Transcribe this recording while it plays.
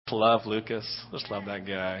love Lucas. Just love that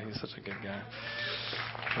guy. He's such a good guy.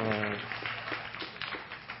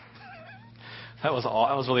 That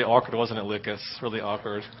was really awkward, wasn't it, Lucas? Really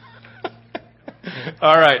awkward.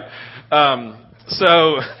 All right.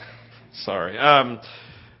 Sorry.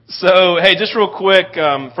 Hey, just real quick,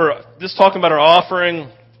 for just talking about our offering.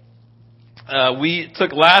 We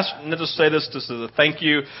took not to say this just as a thank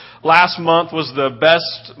you. Last month was the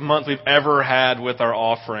best month we've ever had with our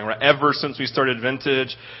offering, right? Ever since we started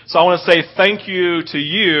Vintage. So I want to say thank you to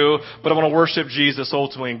you, but I want to worship Jesus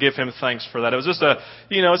ultimately and give Him thanks for that. It was just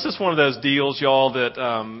it's just one of those deals, y'all, that,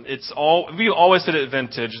 we always said at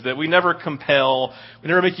Vintage that we never compel, we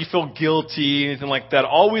never make you feel guilty, anything like that.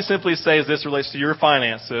 All we simply say is this relates to your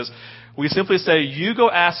finances. We simply say, you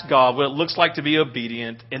go ask God what it looks like to be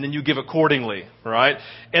obedient, and then you give accordingly, right?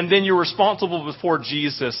 And then you're responsible before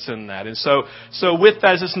Jesus in that. And so with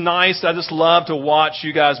that, it's just nice. I just love to watch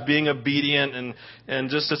you guys being obedient, and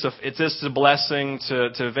just it's just a blessing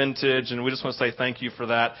to Vintage, and we just want to say thank you for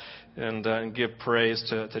that. And give praise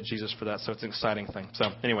to Jesus for that. So it's an exciting thing. So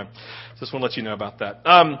anyway, just want to let you know about that.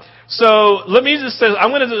 So let me just say, I'm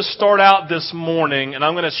going to just start out this morning, and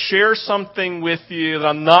I'm going to share something with you that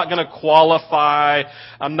I'm not going to qualify.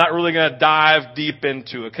 I'm not really going to dive deep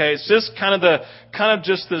into. Okay, it's just kind of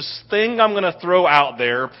just this thing I'm going to throw out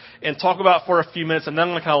there and talk about for a few minutes, and then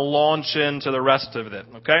I'm going to kind of launch into the rest of it.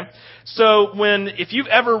 Okay. So if you've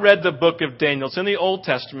ever read the book of Daniel, it's in the Old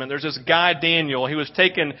Testament. There's this guy Daniel. He was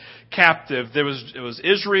taken captive. It was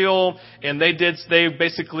Israel, and they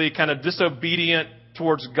basically kind of disobedient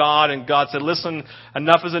towards God, and God said, listen,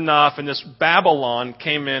 enough is enough. And this Babylon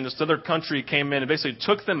came in, this other country came in and basically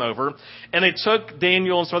took them over. And they took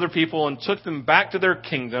Daniel and some other people and took them back to their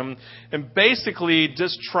kingdom, and basically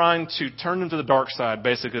just trying to turn them to the dark side,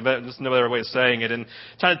 basically. There's no other way of saying it. And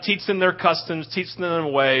trying to teach them their customs, teach them in a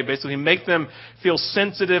way, basically make them feel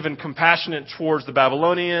sensitive and compassionate towards the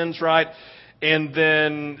Babylonians, right? And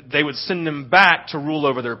then they would send them back to rule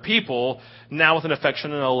over their people, now with an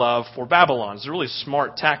affection and a love for Babylon. It's a really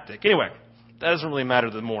smart tactic. Anyway, that doesn't really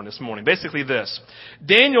matter this morning. Basically this.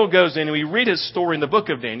 Daniel goes in, and we read his story in the book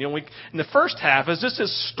of Daniel. In the first half is just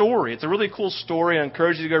his story. It's a really cool story. I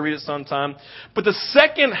encourage you to go read it sometime. But the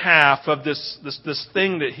second half of this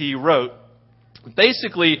thing that he wrote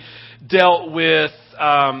basically dealt with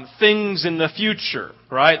things in the future,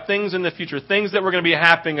 right? Things in the future, things that were going to be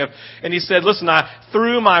happening. And he said, listen,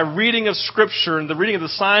 through my reading of Scripture and the reading of the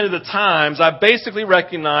sign of the times, I basically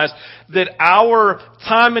recognized that our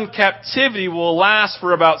time in captivity will last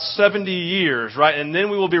for about 70 years, right? And then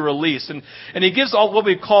we will be released. And he gives all what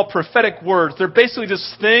we call prophetic words. They're basically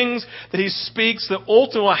just things that he speaks that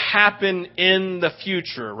ultimately will happen in the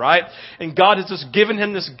future, right? And God has just given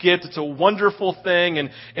him this gift. It's a wonderful thing.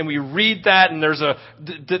 And we read that, and there's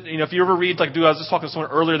if you ever read, I was just talking to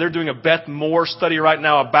someone earlier, they're doing a Beth Moore study right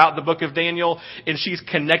now about the book of Daniel, and she's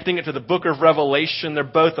connecting it to the book of Revelation. They're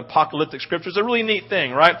both apocalyptic scriptures. It's a really neat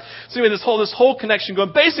thing, right? So anyway, this whole connection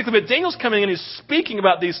going, basically, but Daniel's coming in, he's speaking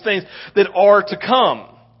about these things that are to come.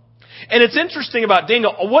 And it's interesting about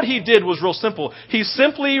Daniel, what he did was real simple. He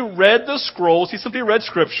simply read the scrolls, he simply read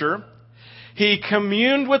Scripture, he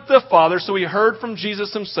communed with the Father, so he heard from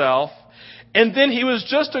Jesus himself. And then he was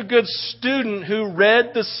just a good student who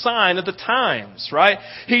read the sign of the times, right?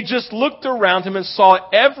 He just looked around him and saw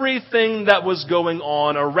everything that was going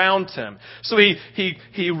on around him. So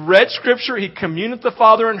he read Scripture, he communed with the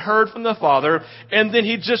Father and heard from the Father, and then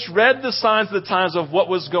he just read the signs of the times of what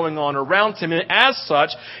was going on around him. And as such,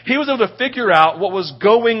 he was able to figure out what was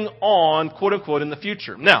going on, quote unquote, in the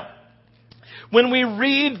future. Now, when we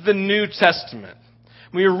read the New Testament,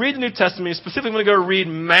 specifically when we go read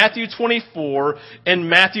Matthew 24 and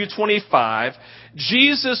Matthew 25,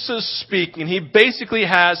 Jesus is speaking. He basically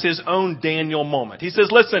has his own Daniel moment. He says,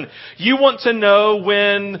 listen, you want to know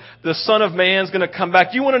when the Son of Man is going to come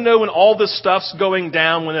back? You want to know when all this stuff's going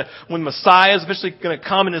down, when Messiah is eventually going to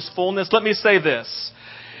come in his fullness? Let me say this.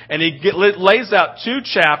 And he lays out 2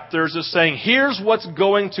 chapters of saying, here's what's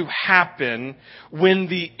going to happen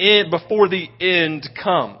before the end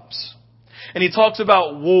comes. And he talks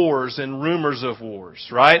about wars and rumors of wars,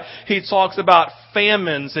 right? He talks about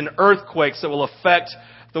famines and earthquakes that will affect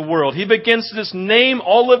the world. He begins to just name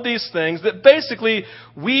all of these things that basically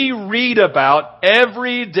we read about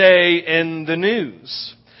every day in the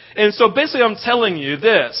news. And so basically I'm telling you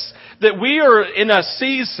this, that we are in a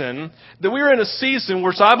season,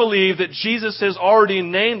 which I believe that Jesus has already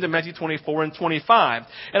named in Matthew 24 and 25.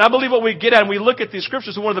 And I believe what we get at when we look at these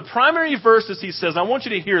scriptures, one of the primary verses he says, I want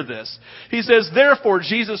you to hear this. He says, therefore,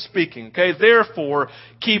 Jesus speaking, okay, therefore,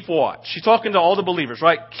 keep watch. He's talking to all the believers,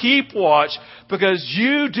 right? Keep watch, because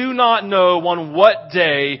you do not know on what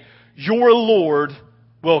day your Lord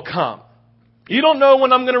will come. You don't know when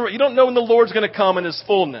the Lord's going to come in His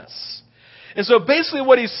fullness. And so basically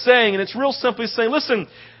what he's saying, and it's real simply saying, listen,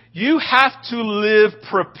 you have to live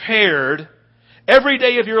prepared every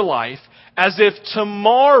day of your life as if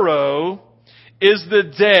tomorrow is the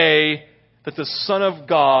day that the Son of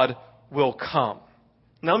God will come.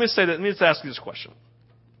 Now let me just ask you this question.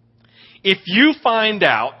 If you find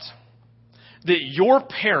out that your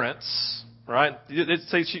parents, right,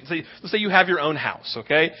 let's say you have your own house,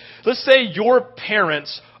 okay? Let's say your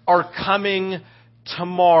parents are coming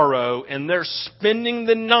tomorrow and they're spending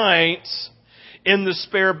the night in the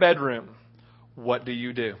spare bedroom. What do?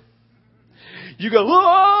 You go,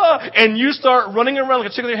 ah! And you start running around like a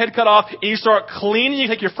chicken with your head cut off, and you start cleaning. You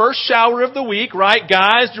take your first shower of the week, right?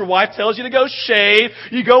 Guys, your wife tells you to go shave.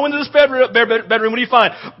 You go into this bedroom. What do you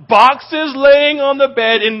find? Boxes laying on the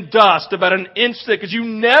bed in dust about an inch thick, because you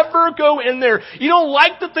never go in there. You don't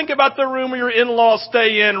like to think about the room where your in-laws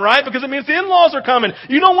stay in, right? Because it means the in-laws are coming.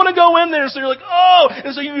 You don't want to go in there, so you're like, oh!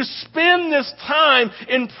 And so you spend this time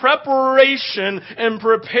in preparation and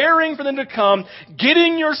preparing for them to come,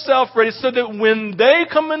 getting yourself ready so that when they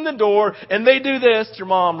come in the door and they do this, it's your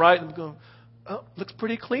mom, right? And go, oh, looks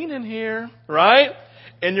pretty clean in here, right?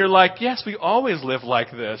 And you're like, yes, we always live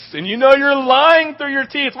like this. And you know you're lying through your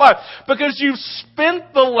teeth. Why? Because you've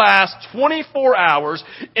spent the last 24 hours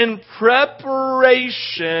in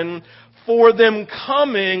preparation for them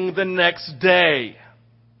coming the next day.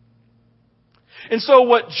 And so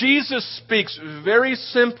what Jesus speaks very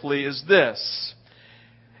simply is this.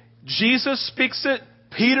 Jesus speaks it,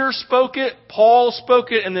 Peter spoke it, Paul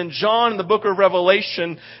spoke it, and then John in the book of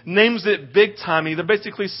Revelation names it big time. He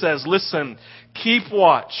basically says, listen, keep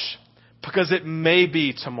watch, because it may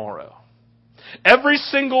be tomorrow. Every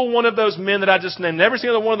single one of those men that I just named, every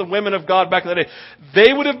single one of the women of God back in the day,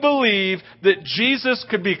 they would have believed that Jesus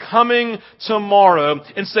could be coming tomorrow,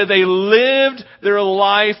 and so they lived their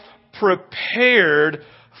life prepared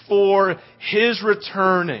for His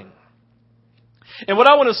returning. And what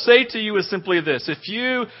I want to say to you is simply this. If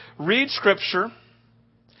you read Scripture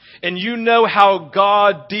and you know how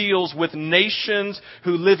God deals with nations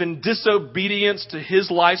who live in disobedience to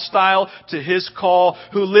His lifestyle, to His call,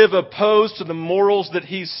 who live opposed to the morals that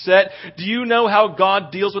He's set, do you know how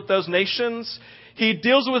God deals with those nations? He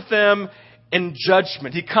deals with them in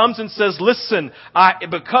judgment. He comes and says, listen,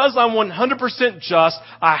 because I'm 100% just,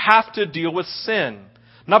 I have to deal with sin.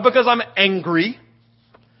 Not because I'm angry,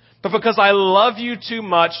 but because I love you too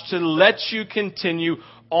much to let you continue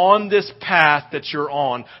on this path that you're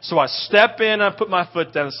on. So I step in, I put my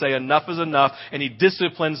foot down and say enough is enough, and He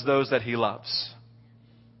disciplines those that He loves.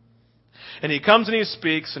 And He comes and He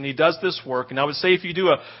speaks and He does this work. And I would say if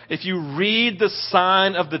you read the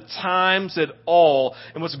sign of the times at all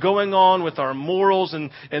and what's going on with our morals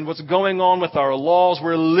and what's going on with our laws,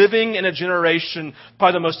 we're living in a generation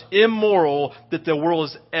probably the most immoral that the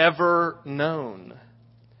world has ever known.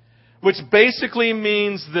 Which basically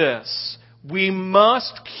means this. We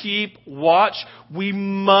must keep watch. We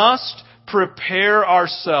must prepare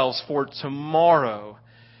ourselves for tomorrow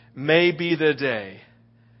may be the day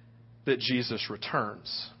that Jesus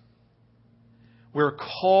returns. We're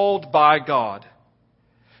called by God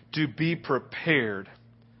to be prepared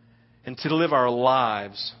and to live our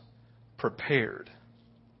lives prepared.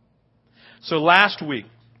 So last week,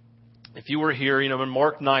 if you were here, when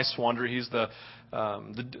Mark Niswander, he's the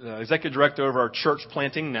executive director of our church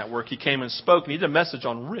planting network, he came and spoke, and he did a message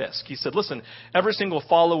on risk. He said, listen, every single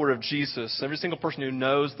follower of Jesus, every single person who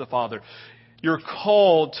knows the Father, you're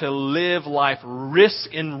called to live life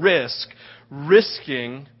risking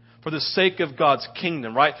for the sake of God's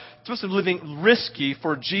kingdom, right? You're supposed to be living risky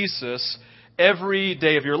for Jesus every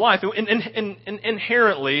day of your life. And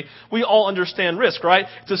inherently, we all understand risk, right?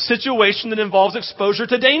 It's a situation that involves exposure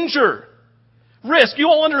to danger. Risk. You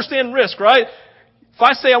all understand risk, right? If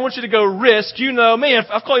I say I want you to go risk, man, if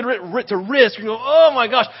I call you to risk, you go, oh my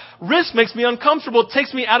gosh, risk makes me uncomfortable. It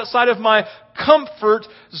takes me outside of my comfort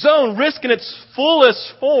zone. Risk in its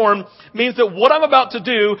fullest form means that what I'm about to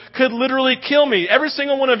do could literally kill me. Every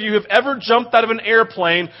single one of you have ever jumped out of an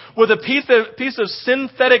airplane with a piece of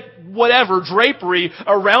synthetic drapery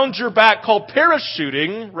around your back called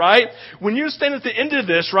parachuting, right? When you stand at the end of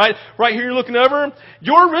this, right here you're looking over,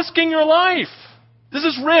 you're risking your life. This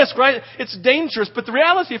is risk, right? It's dangerous. But the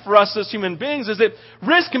reality for us as human beings is that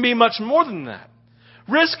risk can be much more than that.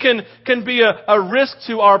 Risk can be a risk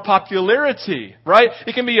to our popularity, right?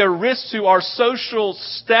 It can be a risk to our social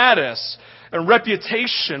status and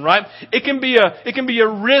reputation, right? It can be a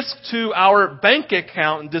risk to our bank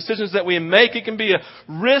account and decisions that we make. It can be a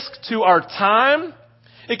risk to our time.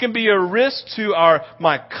 It can be a risk to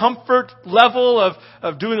my comfort level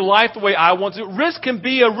of doing life the way I want to. Risk can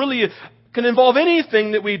be can involve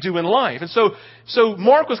anything that we do in life. And so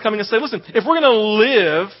Mark was coming and saying, listen, if we're going to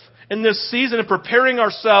live in this season and preparing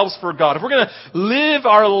ourselves for God, if we're going to live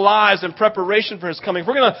our lives in preparation for His coming, if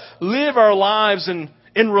we're going to live our lives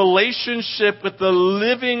in relationship with the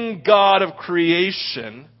living God of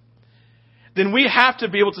creation, then we have to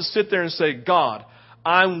be able to sit there and say, God,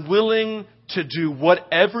 I'm willing to do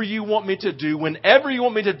whatever you want me to do, whenever you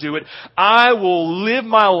want me to do it. I will live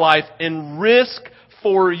my life in risk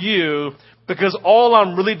for you, because all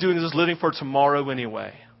I'm really doing is living for tomorrow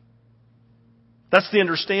anyway. That's the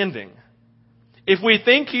understanding. If we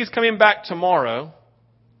think He's coming back tomorrow,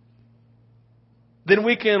 then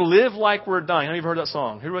we can live like we're dying. How many of you heard that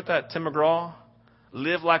song? Who wrote that? Tim McGraw?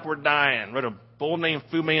 Live like we're dying. Wrote a bull named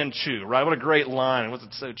Fu Manchu, right? What a great line. It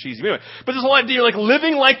wasn't so cheesy. Anyway, but this whole idea, like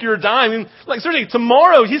living like you're dying. I mean, like seriously,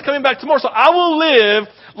 tomorrow, He's coming back tomorrow. So I will live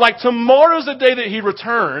like tomorrow's the day that He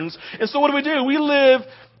returns. And so what do? We live,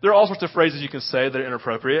 there are all sorts of phrases you can say that are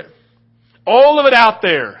inappropriate. All of it out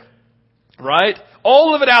there, right?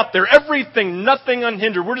 All of it out there. Everything, nothing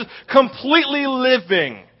unhindered. We're just completely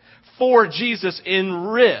living for Jesus in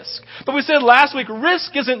risk. But we said last week,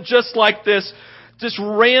 risk isn't just like this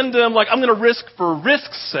random, like I'm going to risk for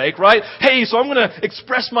risk's sake, right? Hey, so I'm going to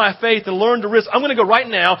express my faith and learn to risk. I'm going to go right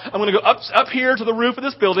now. I'm going to go up here to the roof of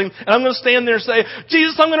this building, and I'm going to stand there and say,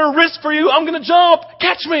 Jesus, I'm going to risk for you. I'm going to jump.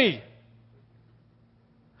 Catch me.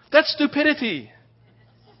 That's stupidity.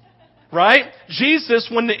 Right? Jesus,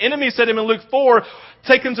 when the enemy said to him in Luke 4,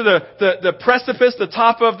 take him to the precipice, the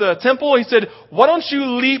top of the temple, He said, why don't you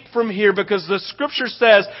leap from here? Because the scripture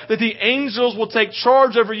says that the angels will take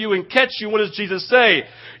charge over you and catch you. What does Jesus say?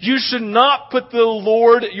 You should not put the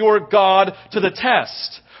Lord your God to the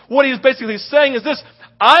test. What He's basically saying is this: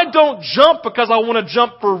 I don't jump because I want to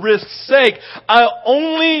jump for risk's sake. I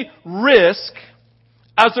only risk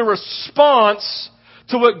as a response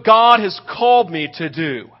to what God has called me to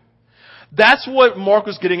do. That's what Mark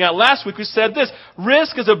was getting at last week. We said this: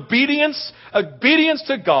 risk is obedience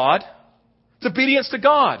to God. It's obedience to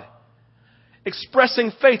God.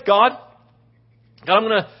 Expressing faith. God, I'm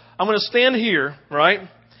gonna stand here, right?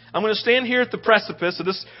 I'm gonna stand here at the precipice of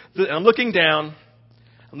this. I'm looking down.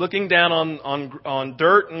 I'm looking down on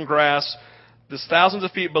dirt and grass, this thousands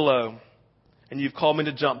of feet below, and you've called me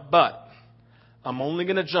to jump. But I'm only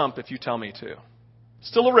gonna jump if you tell me to.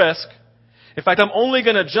 Still a risk. In fact, I'm only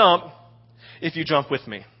gonna jump if you jump with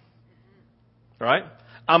me. Right?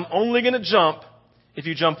 I'm only going to jump if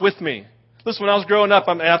you jump with me. Listen, when I was growing up,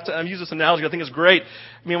 I'm using this analogy. I think it's great.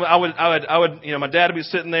 I mean, I would, my dad would be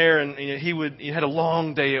sitting there and he had a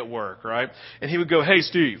long day at work, right? And he would go, hey,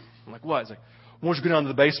 Steve. I'm like, what? He's like, why don't you go down to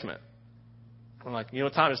the basement? I'm like,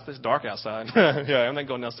 what time is it? It's dark outside. Yeah, I'm not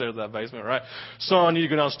going downstairs to that basement, right? Son, you need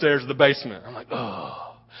to go downstairs to the basement. I'm like, oh.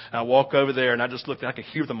 And I walk over there and I just looked. I could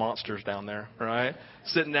hear the monsters down there, right?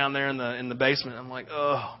 Sitting down there in the basement. I'm like,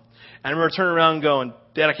 oh. And I remember turning around and going,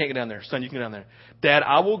 Dad, I can't get down there. Son, you can get down there. Dad,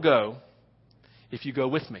 I will go if you go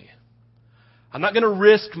with me. I'm not going to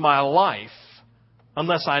risk my life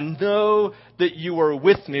unless I know that you are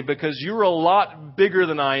with me, because you're a lot bigger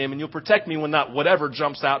than I am and you'll protect me when that whatever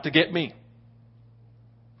jumps out to get me.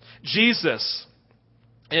 Jesus,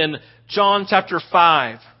 in John chapter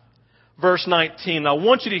 5, verse 19. I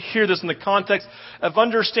want you to hear this in the context of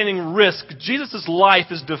understanding risk. Jesus' life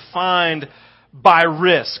is defined by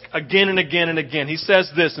risk again and again and again. He says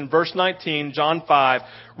this in verse 19, John 5.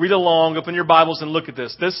 Read along, open your Bibles and look at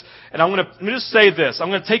this. And let me just say this. I'm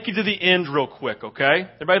going to take you to the end real quick, okay?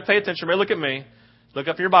 Everybody pay attention. Everybody look at me. Look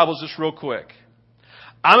up in your Bibles just real quick.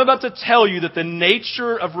 I'm about to tell you that the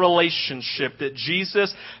nature of relationship that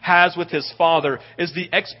Jesus has with His Father is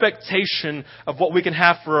the expectation of what we can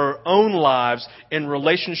have for our own lives in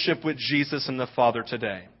relationship with Jesus and the Father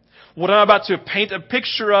today. What I'm about to paint a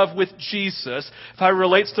picture of with Jesus, if I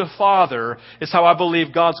relates to Father, is how I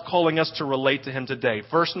believe God's calling us to relate to Him today.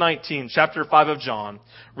 Verse 19, chapter 5 of John.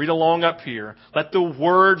 Read along up here. Let the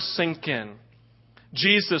word sink in.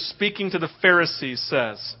 Jesus, speaking to the Pharisees,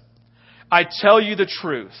 says, I tell you the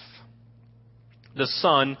truth. The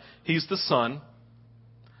Son, He's the Son.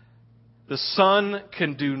 The Son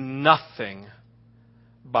can do nothing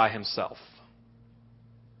by Himself.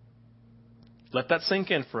 Let that sink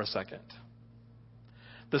in for a second.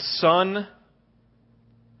 The Son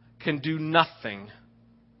can do nothing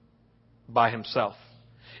by himself.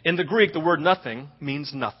 In the Greek, the word nothing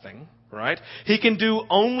means nothing, right? He can do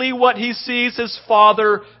only what he sees his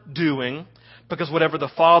Father doing, because whatever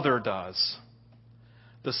the Father does,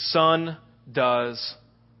 the Son does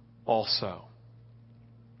also.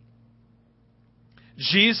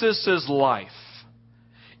 Jesus' life,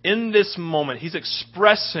 in this moment, he's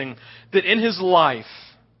expressing that in his life,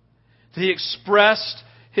 his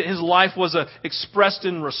life was expressed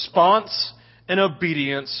in response and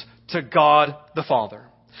obedience to God the Father.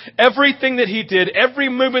 Everything that he did, every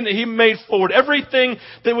movement that he made forward, everything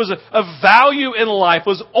that was of value in life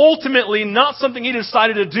was ultimately not something he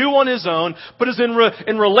decided to do on his own, but is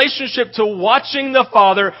in relationship to watching the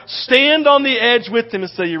Father stand on the edge with him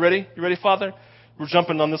and say, "You ready? You ready, Father? We're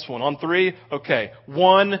jumping on this one. On 3. Okay.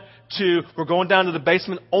 1, 2. We're going down to the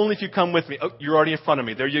basement only if you come with me." Oh, you're already in front of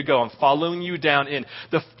me. There you go. I'm following you down in.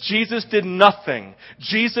 Jesus did nothing.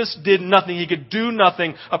 Jesus did nothing. He could do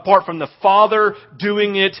nothing apart from the Father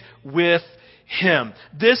doing it with him.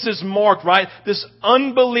 This is marked, right? This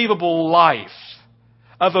unbelievable life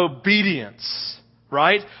of obedience,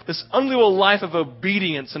 right? This unbelievable life of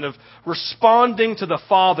obedience and of responding to the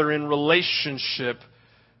Father in relationship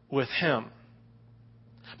with him.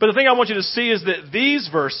 But the thing I want you to see is that these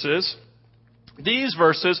verses,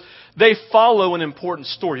 they follow an important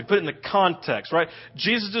story. You put it in the context, right?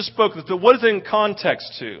 Jesus just spoke this, but what is it in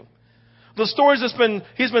context to? The stories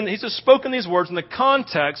he's just spoken these words in the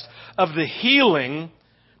context of the healing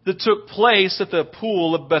that took place at the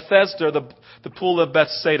pool of Bethesda, the pool of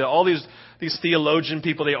Bethesda. All these theologian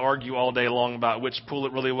people, they argue all day long about which pool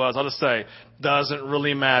it really was. I'll just say, doesn't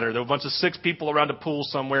really matter. There were a bunch of 6 people around a pool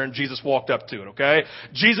somewhere and Jesus walked up to it, okay?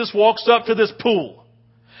 Jesus walks up to this pool.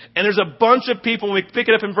 And there's a bunch of people, when we pick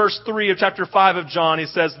it up in verse 3 of chapter 5 of John, he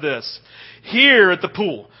says this: "Here at the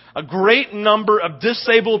pool, a great number of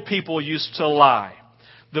disabled people used to lie.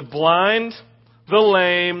 The blind, the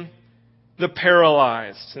lame, the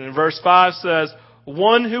paralyzed." And in verse 5 says,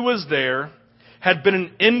 "One who was there had been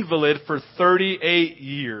an invalid for 38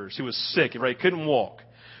 years. He was sick, right? He couldn't walk.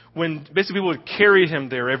 Basically people would carry him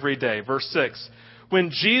there every day. Verse 6. "When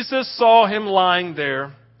Jesus saw him lying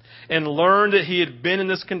there and learned that he had been in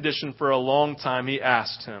this condition for a long time, he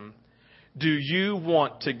asked him, 'Do you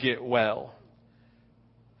want to get well?'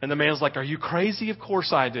 And the man's like, 'Are you crazy? Of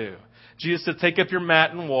course I do.' Jesus said, 'Take up your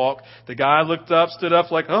mat and walk.' The guy looked up, stood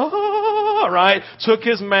up like, oh, right? Took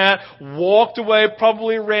his mat, walked away,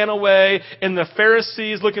 probably ran away. And the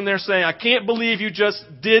Pharisees looking there saying, 'I can't believe you just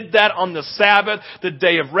did that on the Sabbath, the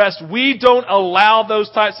day of rest. We don't allow those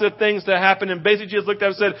types of things to happen.' And basically Jesus looked at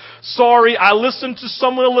him and said, 'Sorry, I listened to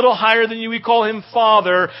someone a little higher than you. We call him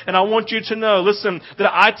Father. And I want you to know, listen,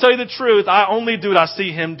 that I tell you the truth. I only do what I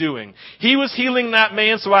see him doing. He was healing that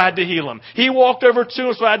man, so I had to heal him. He walked over to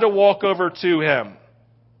him, so I had to walk over to him.'"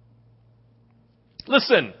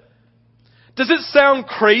 Listen, does it sound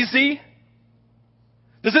crazy?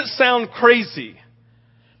 Does it sound crazy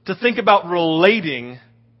to think about relating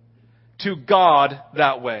to God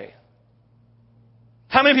that way?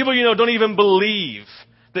 How many people you know don't even believe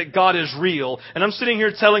that God is real? And I'm sitting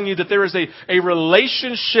here telling you that there is a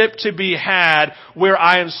relationship to be had where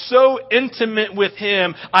I am so intimate with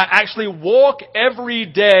him, I actually walk every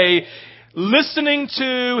day listening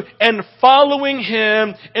to and following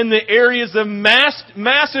him in the areas of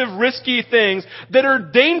massive risky things that are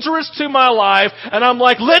dangerous to my life. And I'm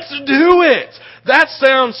like, let's do it. That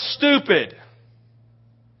sounds stupid.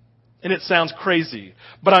 And it sounds crazy.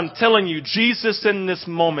 But I'm telling you, Jesus in this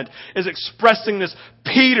moment is expressing this.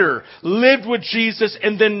 Peter lived with Jesus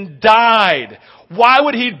and then died. Why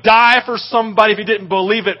would he die for somebody if he didn't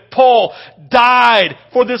believe it? Paul died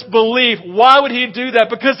for this belief. Why would he do that?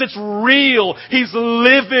 Because it's real. He's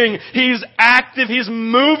living. He's active. He's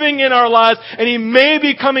moving in our lives. And he may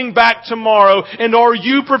be coming back tomorrow. And are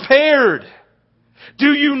you prepared?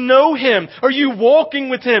 Do you know him? Are you walking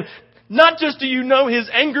with him? Not just do you know his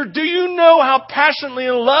anger, do you know how passionately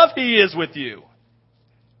in love he is with you?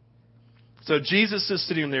 So Jesus is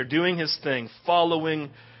sitting there doing his thing, following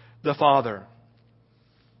the Father.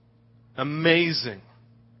 Amazing.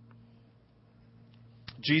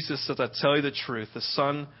 Jesus says, "I tell you the truth, the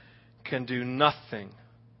Son can do nothing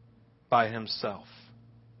by himself."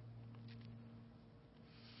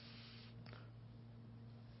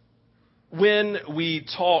 When we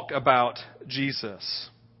talk about Jesus,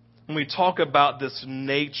 when we talk about this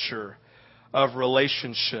nature of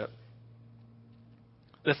relationship,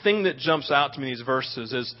 the thing that jumps out to me in these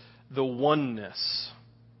verses is the oneness,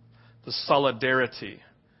 the solidarity,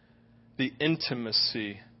 the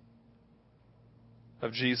intimacy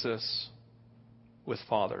of Jesus with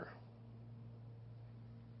Father.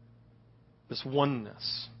 This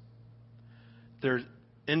oneness. They're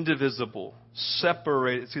indivisible,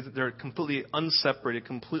 separated. See, they're completely unseparated,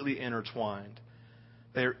 completely intertwined.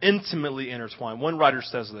 They are intimately intertwined. One writer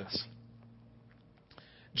says this.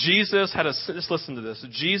 Just listen to this.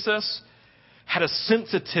 Jesus had a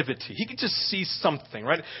sensitivity. He could just see something,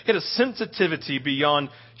 right? He had a sensitivity beyond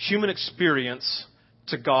human experience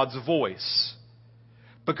to God's voice.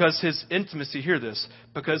 Because his intimacy, hear this,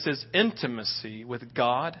 because his intimacy with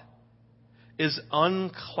God is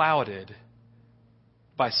unclouded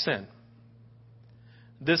by sin.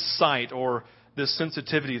 This sight or this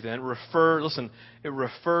sensitivity then it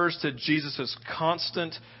refers to Jesus'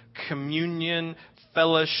 constant communion,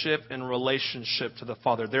 fellowship, and relationship to the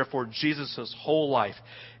Father. Therefore, Jesus' whole life,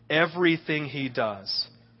 everything he does,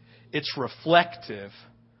 it's reflective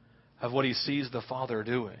of what he sees the Father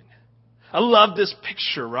doing. I love this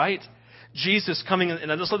picture, right? Jesus coming in, and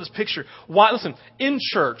I just love this picture. Why? Listen, in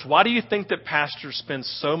church, why do you think that pastors spend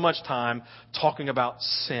so much time talking about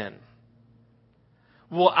sin?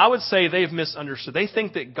 Well, I would say they've misunderstood. They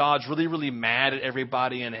think that God's really, really mad at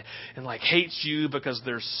everybody and like hates you because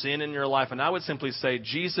there's sin in your life. And I would simply say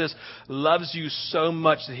Jesus loves you so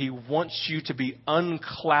much that he wants you to be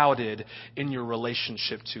unclouded in your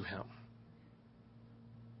relationship to him.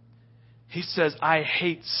 He says, I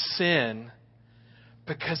hate sin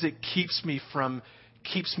because it keeps me from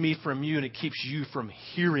you and it keeps you from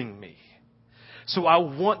hearing me. So I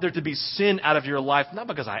want there to be sin out of your life, not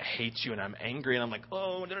because I hate you and I'm angry and I'm like,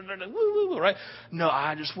 oh, right? No,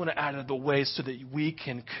 I just want it out of the way so that we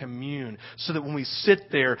can commune. So that when we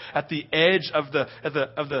sit there at the edge of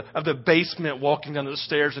the basement, walking down the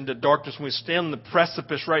stairs into darkness, when we stand on the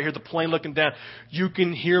precipice right here, the plane looking down, you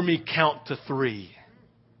can hear me count to 3.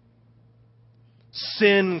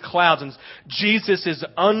 Sin clouds, and Jesus is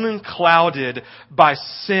unclouded by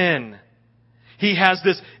sin. He has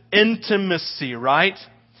this intimacy, right?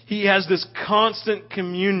 He has this constant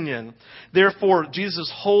communion. Therefore,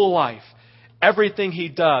 Jesus' whole life, everything he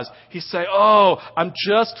does, he say, oh, I'm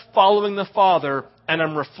just following the Father and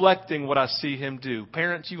I'm reflecting what I see him do.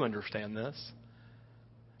 Parents, you understand this.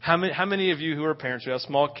 How many of you who are parents who have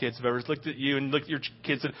small kids have ever looked at you and looked at your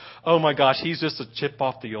kids and said, oh my gosh, he's just a chip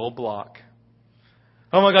off the old block.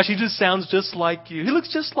 Oh my gosh, he just sounds just like you. He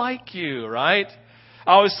looks just like you, right?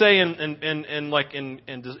 I always say in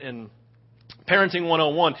Parenting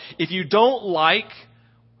 101, if you don't like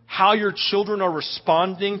how your children are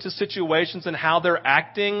responding to situations and how they're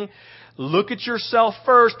acting, look at yourself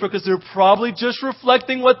first, because they're probably just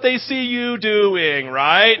reflecting what they see you doing,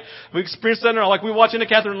 right? We experienced that in our, like we watching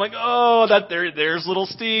Catherine, like, oh, there's little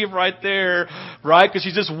Steve right there, right? Because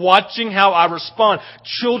she's just watching how I respond.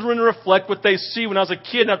 Children reflect what they see. When I was a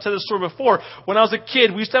kid, and I've told this story before, when I was a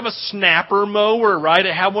kid, we used to have a snapper mower, right?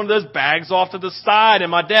 It had one of those bags off to the side,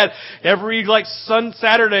 and my dad, every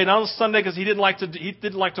Saturday, not on Sunday, because he didn't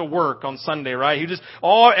like to work on Sunday, right?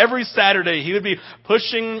 Every Saturday, he would be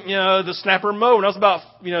pushing, the snapper mower. When I was about,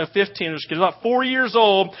 15 or about 4 years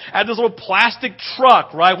old, I had this little plastic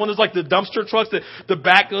truck, right? One of those the dumpster trucks that the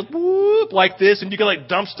back goes whoop like this, and you can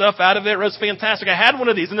dump stuff out of it. It was fantastic. I had one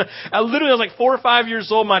of these, and I was 4 or 5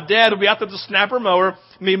 years old. My dad would be out there with the snapper mower,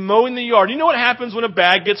 me mowing the yard. You know what happens when a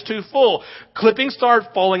bag gets too full? Clippings start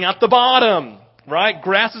falling out the bottom. Right?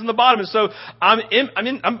 Grass is in the bottom. And so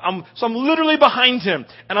I'm literally behind him,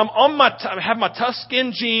 and I have my tough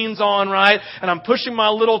skin jeans on, right? And I'm pushing my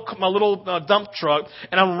little dump truck,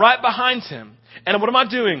 and I'm right behind him. And what am I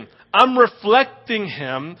doing? I'm reflecting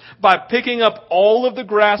him by picking up all of the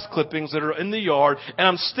grass clippings that are in the yard, and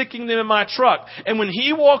I'm sticking them in my truck. And when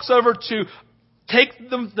he walks over to take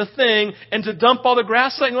the thing and to dump all the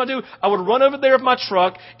grass, you know what I do? I would run over there with my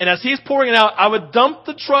truck, and as he's pouring it out, I would dump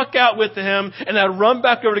the truck out with him, and I'd run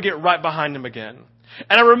back over to get right behind him again.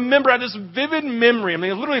 And I remember I had this vivid memory,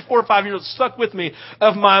 literally 4 or 5 years old, stuck with me,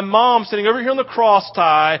 of my mom sitting over here on the cross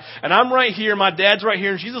tie, and I'm right here, my dad's right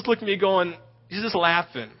here, and she's just looking at me going, she's just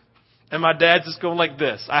laughing. And my dad's just going like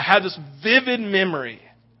this. I had this vivid memory.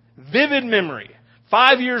 4 or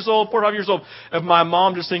 5 years old, of my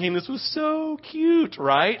mom just thinking this was so cute,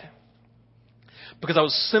 right? Because I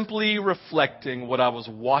was simply reflecting what I was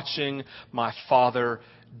watching my Father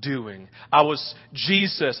doing.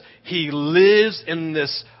 Jesus, he lives in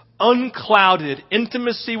this unclouded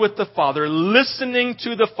intimacy with the Father, listening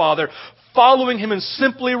to the Father, following him, and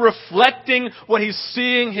simply reflecting what he's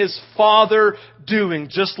seeing his Father doing,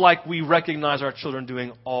 just like we recognize our children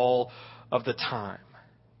doing all of the time.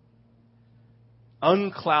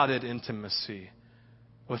 Unclouded intimacy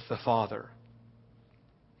with the Father.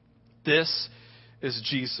 This is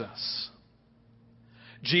Jesus.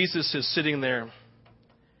 Jesus is sitting there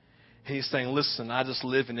And he's saying, listen, I just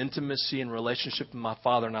live in intimacy and relationship with my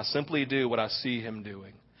Father, and I simply do what I see him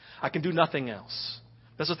doing. I can do nothing else.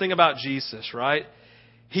 That's the thing about Jesus, right?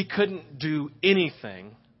 He couldn't do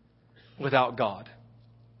anything without God.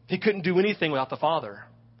 He couldn't do anything without the Father.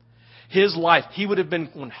 His life, he would have been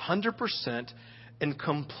 100% and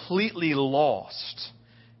completely lost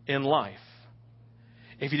in life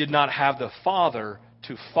if he did not have the Father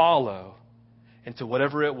to follow into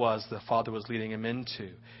whatever it was the Father was leading him into.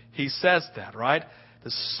 He says that, right?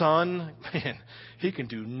 The Son, man, he can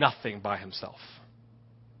do nothing by himself.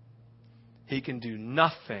 He can do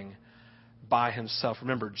nothing by himself.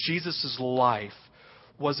 Remember, Jesus' life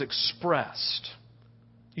was expressed.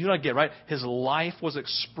 You know what I get, right? His life was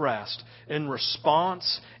expressed in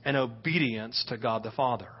response and obedience to God the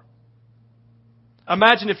Father.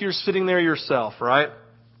 Imagine if you're sitting there yourself, right?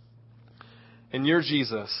 And you're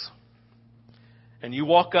Jesus. And you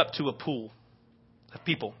walk up to a pool of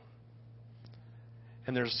people.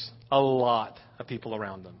 And there's a lot of people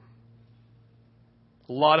around them.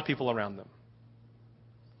 A lot of people around them.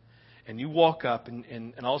 And you walk up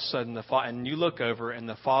and all of a sudden, and you look over and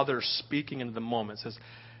the Father's speaking into the moment. Says,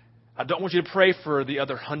 I don't want you to pray for the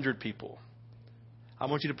other 100 people. I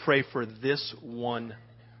want you to pray for this one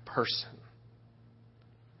person.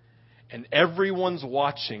 And everyone's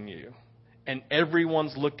watching you. And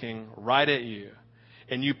everyone's looking right at you.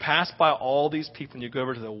 And you pass by all these people and you go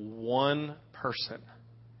over to the one person.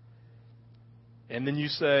 And then you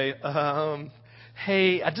say,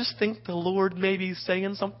 hey, I just think the Lord may be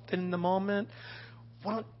saying something in the moment.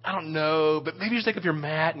 I don't know, but maybe just take up your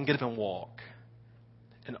mat and get up and walk.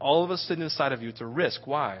 And all of a sudden inside of you, it's a risk.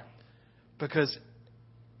 Why? Because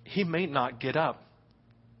he may not get up.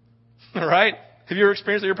 Right? Have you ever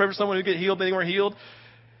experienced that you're praying for someone who get healed, they weren't healed?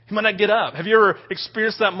 He might not get up. Have you ever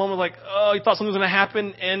experienced that moment like, oh, you thought something was going to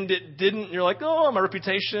happen and it didn't? And you're like, oh, my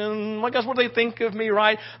reputation, my gosh, what do they think of me,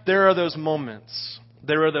 right? There are those moments.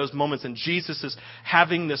 There are those moments, and Jesus is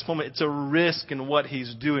having this moment. It's a risk in what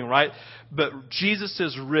he's doing, right? But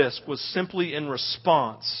Jesus' risk was simply in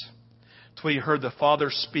response to what he heard the Father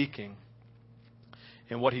speaking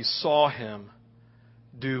and what he saw him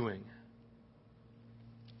doing.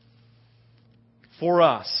 For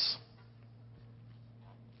us,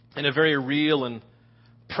 in a very real and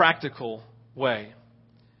practical way,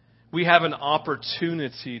 we have an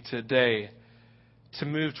opportunity today to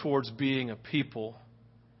move towards being a people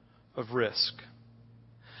of risk.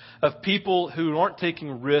 Of people who aren't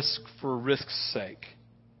taking risk for risk's sake,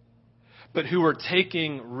 but who are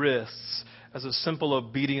taking risks as a simple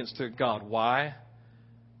obedience to God. Why?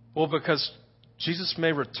 Well, because Jesus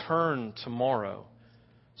may return tomorrow.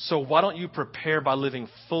 So why don't you prepare by living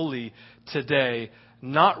fully today,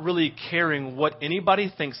 not really caring what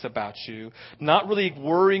anybody thinks about you, not really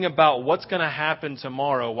worrying about what's going to happen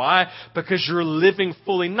tomorrow. Why? Because you're living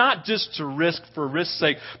fully, not just to risk for risk's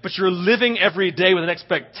sake, but you're living every day with an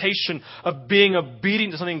expectation of being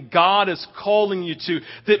obedient to something God is calling you to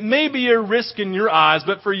that may be a risk in your eyes,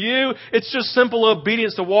 but for you, it's just simple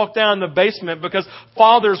obedience to walk down the basement because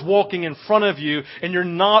Father's walking in front of you and you're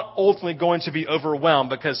not ultimately going to be overwhelmed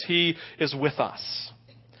because He is with us.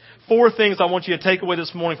 4 things I want you to take away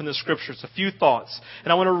this morning from the Scriptures. A few thoughts.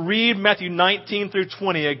 And I want to read Matthew 19 through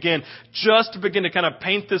 20 again, just to begin to kind of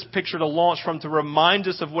paint this picture to launch from, to remind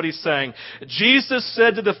us of what He's saying. Jesus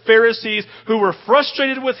said to the Pharisees who were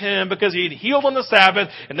frustrated with Him because He had healed on the Sabbath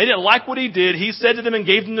and they didn't like what He did, He said to them and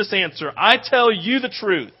gave them this answer. I tell you the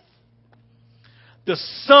truth. The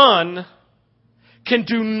Son can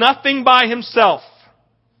do nothing by Himself.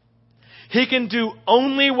 He can do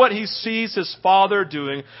only what He sees His Father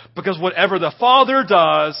doing, because whatever the Father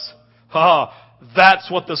does, that's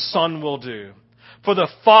what the Son will do. For the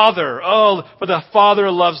Father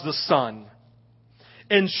loves the Son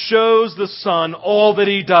and shows the Son all that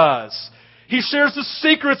He does. He shares the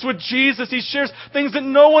secrets with Jesus. He shares things that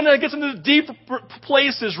no one gets into the deep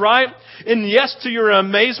places, right? And yes, to your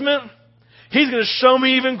amazement, He's going to show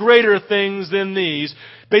me even greater things than these.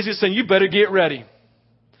 Basically saying, you better get ready,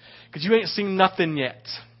 because you ain't seen nothing yet.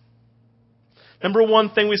 Number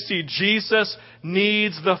 1 thing we see, Jesus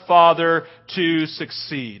needs the Father to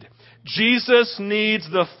succeed. Jesus needs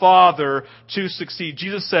the Father to succeed.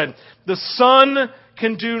 Jesus said, the Son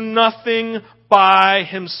can do nothing by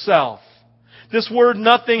Himself. This word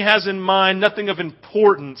nothing has in mind nothing of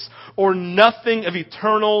importance or nothing of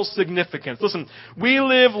eternal significance. Listen, we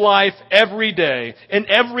live life every day, and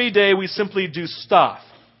every day we simply do stuff.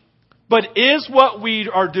 But is what we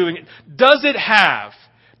are doing, does it have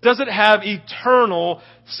eternal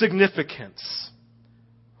significance?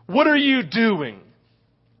 What are you doing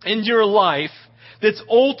in your life that's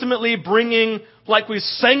ultimately bringing, like we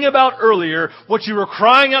sang about earlier, what you were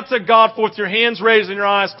crying out to God for with your hands raised and your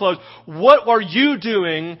eyes closed. What are you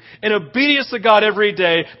doing in obedience to God every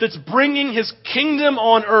day that's bringing His kingdom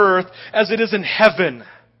on earth as it is in heaven?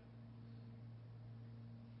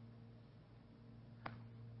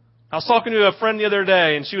 I was talking to a friend the other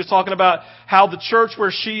day, and she was talking about how the church where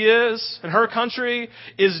she is, in her country,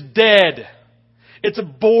 is dead. It's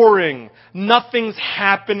boring. Nothing's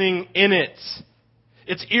happening in it.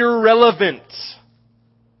 It's irrelevant.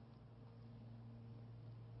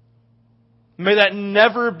 May that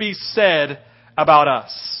never be said about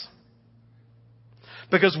us.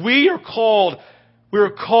 Because we are called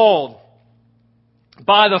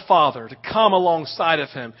by the Father to come alongside of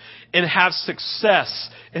Him and have success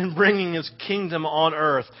in bringing His kingdom on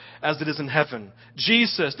earth as it is in heaven.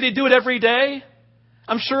 Jesus, did He do it every day?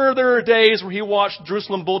 I'm sure there are days where He watched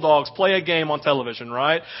Jerusalem Bulldogs play a game on television,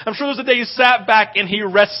 right? I'm sure there's a day He sat back and He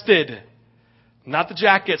rested. Not the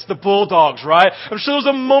Jackets, the Bulldogs, right? I'm sure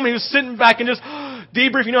there was a moment He was sitting back and just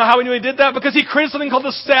debrief. You know how we knew He did that? Because He created something called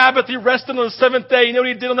the Sabbath. He rested on the seventh day. You know what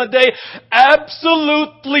He did on that day?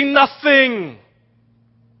 Absolutely nothing.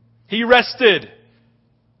 He rested.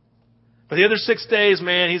 But the other 6 days,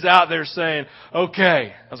 man, He's out there saying,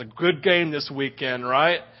 okay, that was a good game this weekend,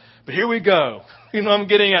 right? But here we go. You know what I'm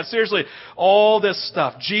getting at? Seriously, all this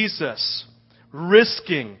stuff. Jesus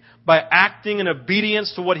risking by acting in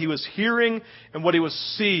obedience to what He was hearing and what He was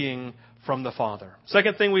seeing from the Father.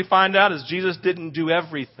 Second thing we find out is Jesus didn't do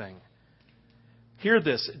everything. Hear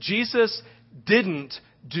this. Jesus didn't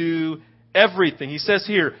do everything. He says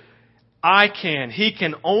here, He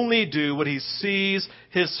can only do what He sees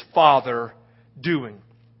His Father doing.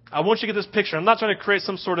 I want you to get this picture. I'm not trying to create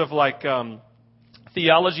some sort of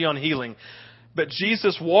theology on healing. But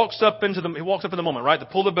Jesus walks up in the moment, right? The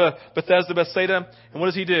pool of Bethesda, Bethesda. And what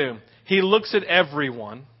does He do? He looks at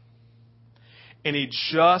everyone and He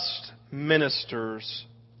just ministers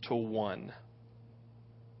to one.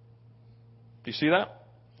 Do you see that?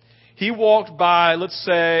 He walked by, let's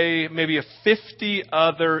say, maybe 50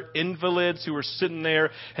 other invalids who were sitting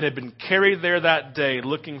there and had been carried there that day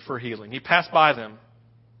looking for healing. He passed by them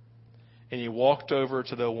and He walked over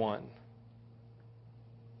to the one.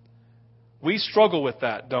 We struggle with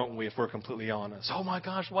that, don't we, if we're completely honest? Oh my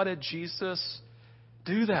gosh, why did Jesus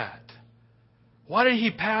do that? Why did He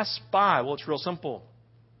pass by? Well, it's real simple.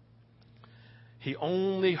 He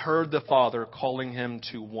only heard the Father calling Him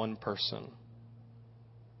to one person.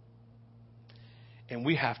 And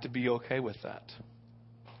we have to be okay with that.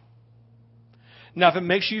 Now, if it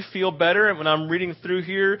makes you feel better, and when I'm reading through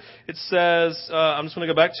here, it says, I'm just going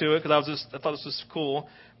to go back to it because I thought this was cool.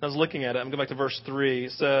 I was looking at it. I'm going to go back to verse 3.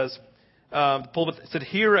 It says, it said,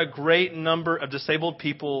 here a great number of disabled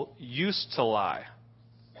people used to lie.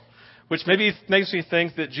 Which maybe makes me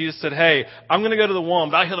think that Jesus said, hey, I'm going to go to the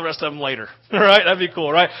one, but I'll heal the rest of them later. All right? That'd be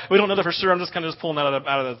cool, right? We don't know that for sure. I'm just kind of pulling that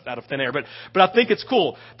out of thin air. But I think it's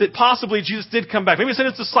cool that possibly Jesus did come back. Maybe He sent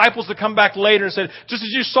His disciples to come back later and said, just as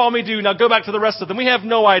you saw me do, now go back to the rest of them. We have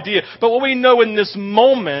no idea. But what we know in this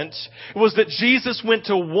moment was that Jesus went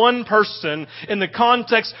to one person in the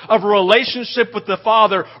context of a relationship with the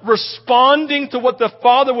Father, responding to what the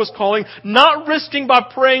Father was calling, not risking by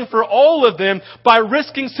praying for all of them, by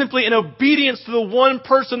risking simply in obedience to the one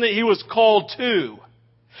person that He was called to.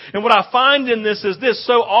 And what I find in this is this: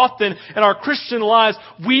 so often in our Christian lives,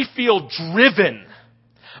 we feel driven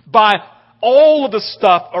by all of the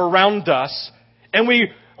stuff around us, and we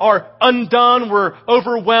are undone, we're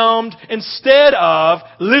overwhelmed, instead of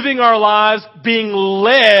living our lives being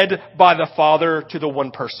led by the Father to the one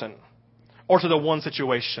person or to the one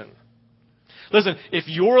situation. Listen, if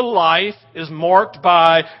your life is marked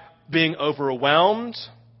by being overwhelmed,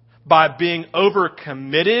 by being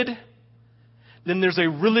overcommitted, then there's a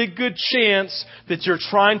really good chance that you're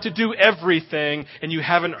trying to do everything and you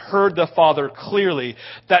haven't heard the Father clearly.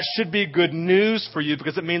 That should be good news for you,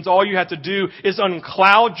 because it means all you have to do is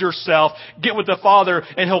uncloud yourself, get with the Father,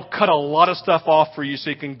 and He'll cut a lot of stuff off for you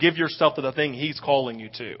so you can give yourself to the thing He's calling you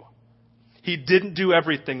to. He didn't do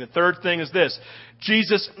everything. The third thing is this: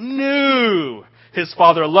 Jesus knew His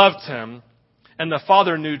Father loved Him, and the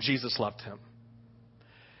Father knew Jesus loved Him.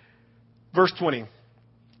 Verse 20.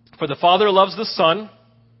 For the Father loves the Son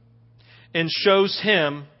and shows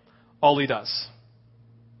Him all He does.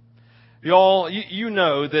 Y'all, you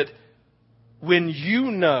know that when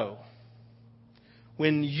you know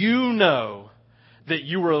that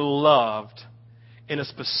you are loved in a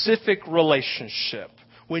specific relationship,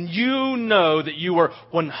 when you know that you are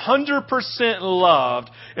 100% loved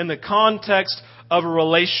in the context of a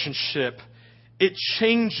relationship, it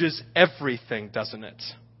changes everything, doesn't it?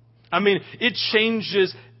 I mean, it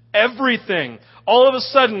changes everything. All of a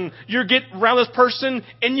sudden, you get around this person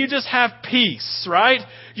and you just have peace, right?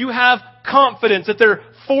 You have confidence that they're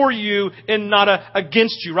for you and not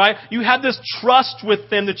against you, right? You have this trust with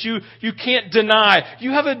them that you can't deny.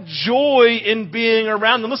 You have a joy in being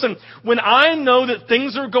around them. Listen, when I know that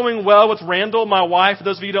things are going well with Randall, my wife, for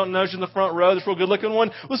those of you who don't know, she's in the front row, this real good looking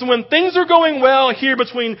one. Listen, when things are going well here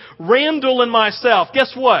between Randall and myself,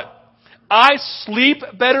 guess what? I sleep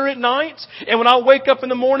better at night, and when I wake up in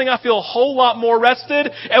the morning, I feel a whole lot more rested.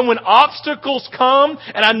 And when obstacles come,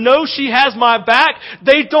 and I know she has my back,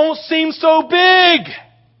 they don't seem so big.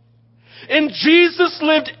 And Jesus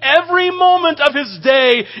lived every moment of His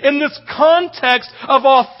day in this context of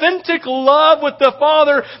authentic love with the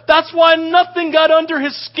Father. That's why nothing got under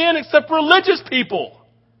His skin except religious people.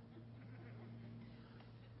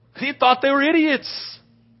 He thought they were idiots.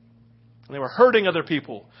 And they were hurting other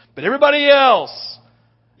people. But everybody else,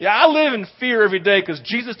 I live in fear every day because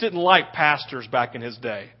Jesus didn't like pastors back in His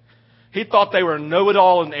day. He thought they were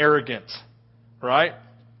know-it-all and arrogant. Right?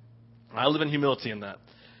 I live in humility in that.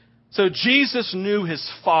 So Jesus knew His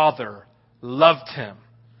Father loved Him.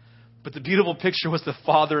 But the beautiful picture was the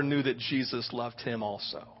Father knew that Jesus loved Him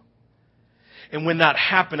also. And when that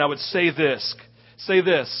happened, I would say this.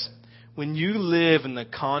 When you live in the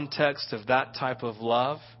context of that type of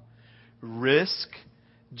love, risk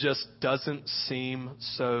just doesn't seem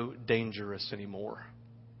so dangerous anymore.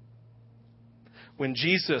 When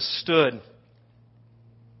Jesus stood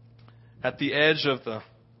at the edge of the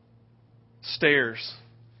stairs,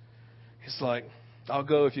 He's like, I'll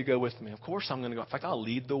go if you go with me. Of course I'm going to go. In fact, I'll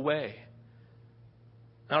lead the way.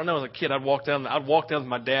 I don't know, as a kid, I'd walk down with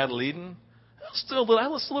my dad leading. I had still a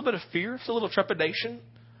little bit of fear, still a little trepidation.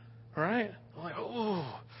 Right? I'm like,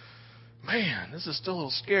 oh, man, this is still a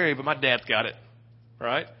little scary, but my dad's got it.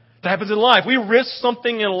 Right? That happens in life. We risk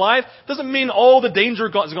something in life. Doesn't mean all the danger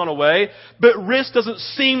has gone away, but risk doesn't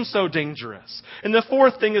seem so dangerous. And the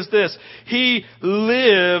fourth thing is this. He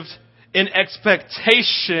lived in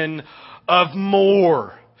expectation of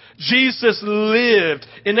more. Jesus lived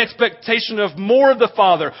in expectation of more of the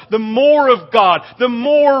Father, the more of God, the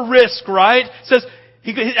more risk, right?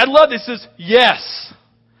 I love this. He says, yes,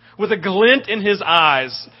 with a glint in His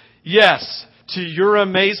eyes. Yes. To your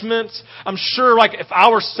amazement, I'm sure if I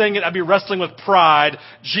were saying it, I'd be wrestling with pride.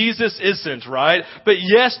 Jesus isn't, right? But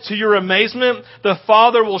yes, to your amazement, the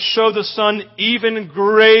Father will show the Son even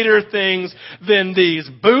greater things than these.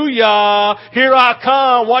 Booyah! Here I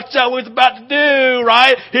come. Watch out what He's about to do,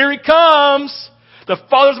 right? Here He comes. The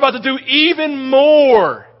Father's about to do even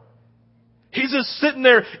more. He's just sitting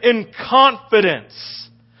there in confidence.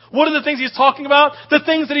 What are the things He's talking about? The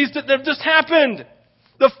things that have just happened.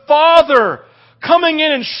 The Father coming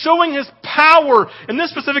in and showing His power. In this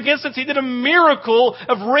specific instance, He did a miracle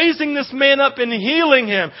of raising this man up and healing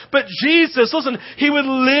him. But Jesus, listen, He would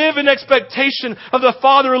live in expectation of the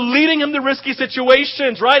Father leading Him to risky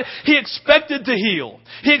situations, right? He expected to heal.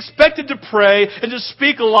 He expected to pray and to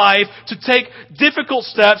speak life, to take difficult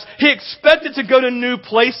steps. He expected to go to new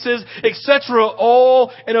places, etc.,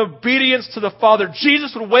 all in obedience to the Father.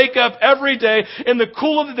 Jesus would wake up every day in the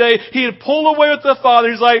cool of the day. He'd pull away with the Father.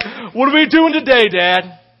 He's like, what are we doing today,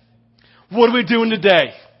 Dad? What are we doing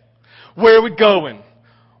today? Where are we going?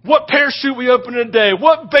 What parachute we opening today?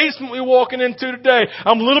 What basement we walking into today?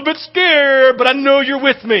 I'm a little bit scared, but I know you're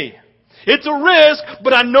with me. It's a risk,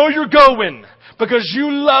 but I know you're going. Because you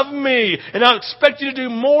love me. And I expect you to do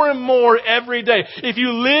more and more every day. If you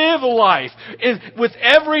live life with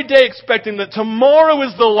every day expecting that tomorrow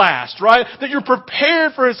is the last, right? That you're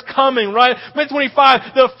prepared for His coming, right? Matthew 25,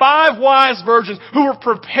 the 5 wise virgins who were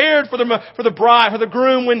prepared for the bride, for the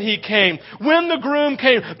groom when he came. When the groom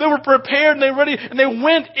came, they were prepared and they were ready and they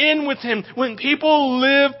went in with Him. When people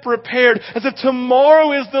live prepared, as if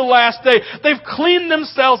tomorrow is the last day, they've cleaned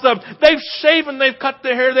themselves up. They've shaven, they've cut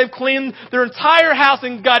their hair, they've cleaned their entire house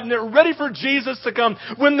and gotten it ready for Jesus to come.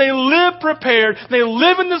 When they live prepared, they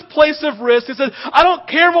live in this place of risk. He says, I don't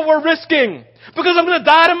care what we're risking because I'm going to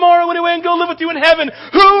die tomorrow anyway and go live with you in heaven.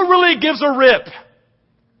 Who really gives a rip?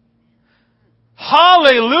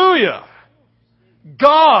 Hallelujah.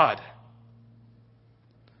 God,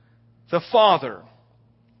 the Father,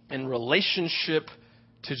 in relationship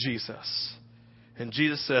to Jesus. And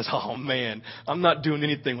Jesus says, oh man, I'm not doing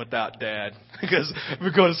anything without Dad because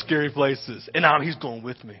we're going to scary places. And He's going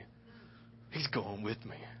with me. He's going with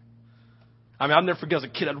me. I mean, I'll never forget as a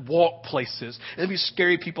kid, I'd walk places and there'd be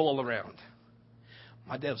scary people all around.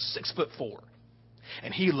 My dad was 6'4"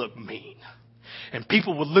 and he looked mean. And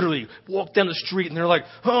people would literally walk down the street and they're like,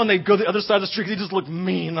 oh, and they'd go to the other side of the street because he just looked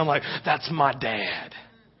mean. And I'm like, that's my dad.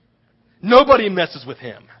 Nobody messes with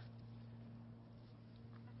him.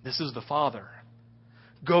 This is the Father.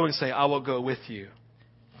 Go and say, I will go with you.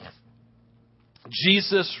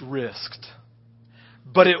 Jesus risked,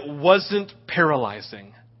 but it wasn't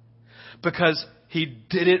paralyzing because he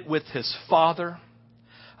did it with his Father,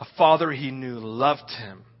 a Father he knew loved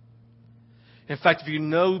him. In fact, if you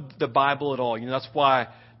know the Bible at all, you know that's why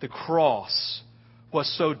the cross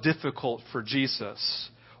was so difficult for Jesus,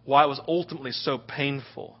 why it was ultimately so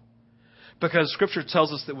painful. Because Scripture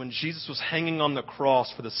tells us that when Jesus was hanging on the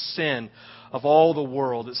cross for the sin of all the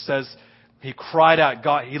world, it says he cried out,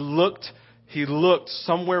 God, he looked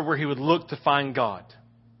somewhere where he would look to find God.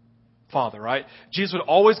 Father, right? Jesus would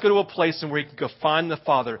always go to a place where he could go find the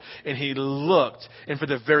Father, and he looked, and for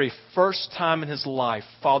the very first time in his life,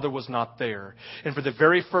 Father was not there. And for the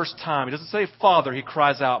very first time, he doesn't say Father, he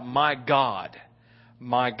cries out, my God,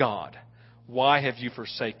 why have you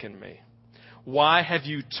forsaken me? Why have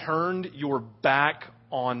you turned your back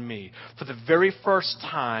on me? For the very first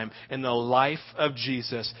time in the life of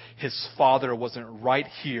Jesus, his Father wasn't right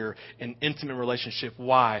here in intimate relationship.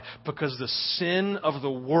 Why? Because the sin of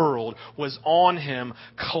the world was on him,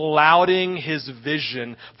 clouding his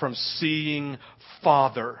vision from seeing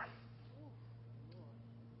Father.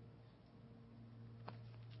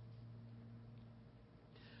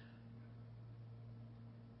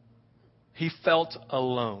 He felt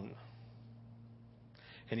alone.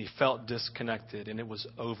 And he felt disconnected, and it was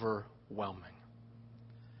overwhelming.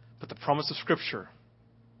 But the promise of Scripture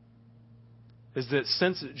is that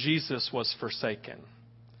since Jesus was forsaken,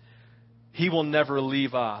 he will never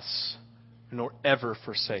leave us, nor ever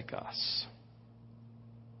forsake us.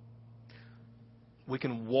 We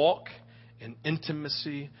can walk in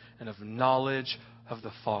intimacy and of knowledge of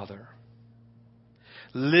the Father,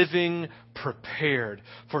 living prepared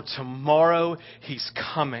for tomorrow he's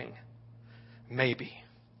coming, maybe.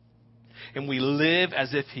 And we live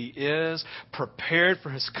as if he is prepared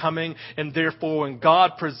for his coming. And therefore, when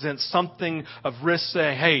God presents something of risk,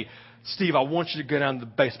 saying, hey, Steve, I want you to go down to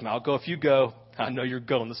the basement. I'll go if you go. I know you're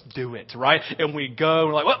going. Let's do it, right? And we go, and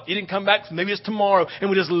we're like, well, you didn't come back, so maybe it's tomorrow. And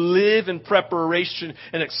we just live in preparation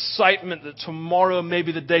and excitement that tomorrow may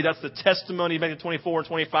be the day. That's the testimony of Matthew 24 and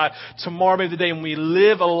 25. Tomorrow may be the day, and we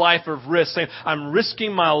live a life of risk, saying, I'm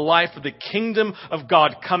risking my life for the kingdom of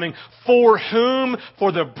God coming. For whom?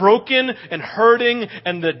 For the broken and hurting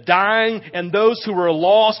and the dying and those who were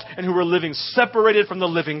lost and who were living separated from the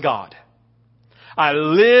living God. I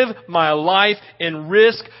live my life in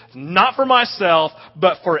risk, not for myself,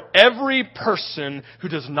 but for every person who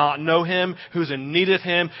does not know him, who's in need of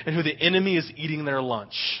him, and who the enemy is eating their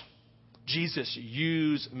lunch. Jesus,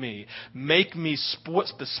 use me. Make me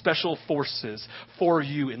the special forces for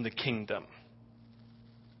you in the kingdom.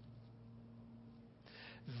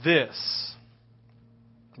 This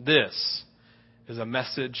is a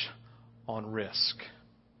message on risk.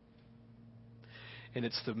 And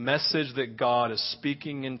it's the message that God is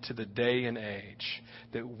speaking into the day and age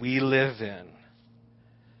that we live in.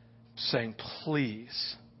 Saying,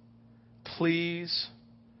 please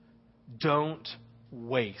don't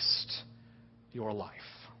waste your life.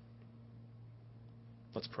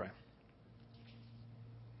 Let's pray.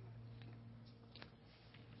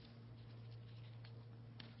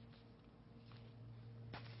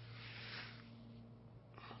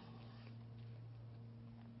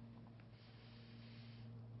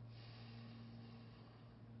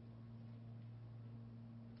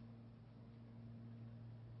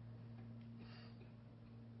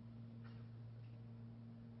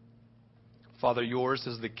 Father, yours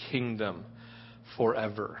is the kingdom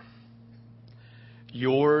forever.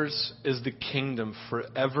 Yours is the kingdom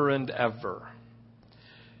forever and ever.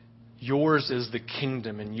 Yours is the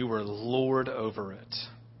kingdom, and you are Lord over it.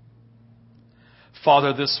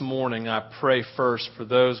 Father, this morning I pray first for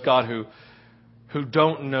those, God, who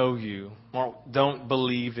don't know you or don't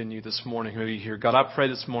believe in you this morning, who are here. God, I pray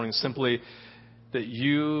this morning simply that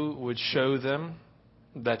you would show them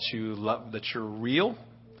that you love, that you're real,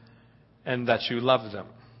 and that you love them.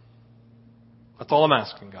 That's all I'm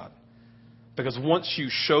asking, God. Because once you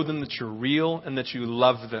show them that you're real and that you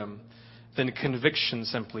love them, then conviction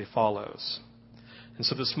simply follows. And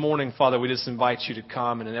so this morning, Father, we just invite you to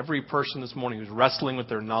come. And every person this morning who's wrestling with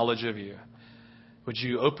their knowledge of you, would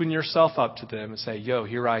you open yourself up to them and say, yo,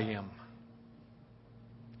 here I am.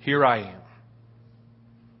 Here I am.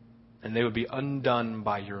 And they would be undone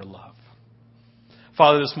by your love.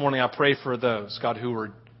 Father, this morning I pray for those, God, who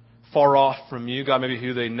are far off from you, God, maybe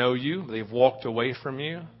who they know you, they've walked away from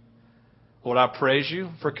you. Lord, I praise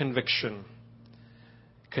you for conviction.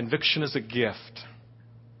 Conviction is a gift.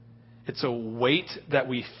 It's a weight that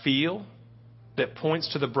we feel that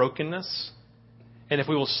points to the brokenness. And if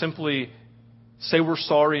we will simply say we're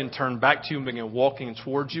sorry and turn back to you and begin walking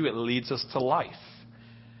towards you, it leads us to life.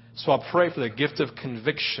 So I pray for the gift of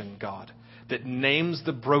conviction, God, that names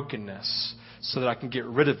the brokenness so that I can get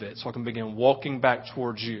rid of it, so I can begin walking back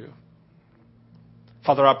towards you.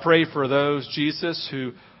 Father, I pray for those, Jesus,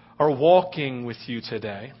 who are walking with you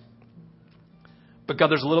today. But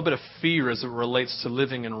God, there's a little bit of fear as it relates to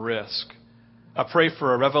living in risk. I pray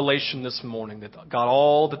for a revelation this morning that, God,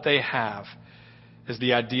 all that they have is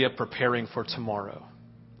the idea of preparing for tomorrow.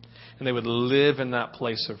 And they would live in that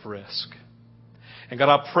place of risk. And God,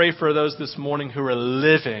 I pray for those this morning who are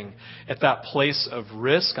living at that place of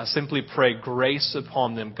risk. I simply pray grace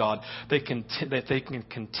upon them, God, that they can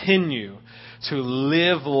continue to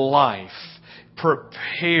live life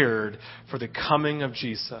prepared for the coming of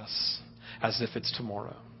Jesus as if it's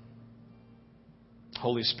tomorrow.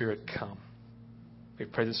 Holy Spirit, come. We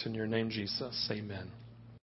pray this in your name, Jesus. Amen.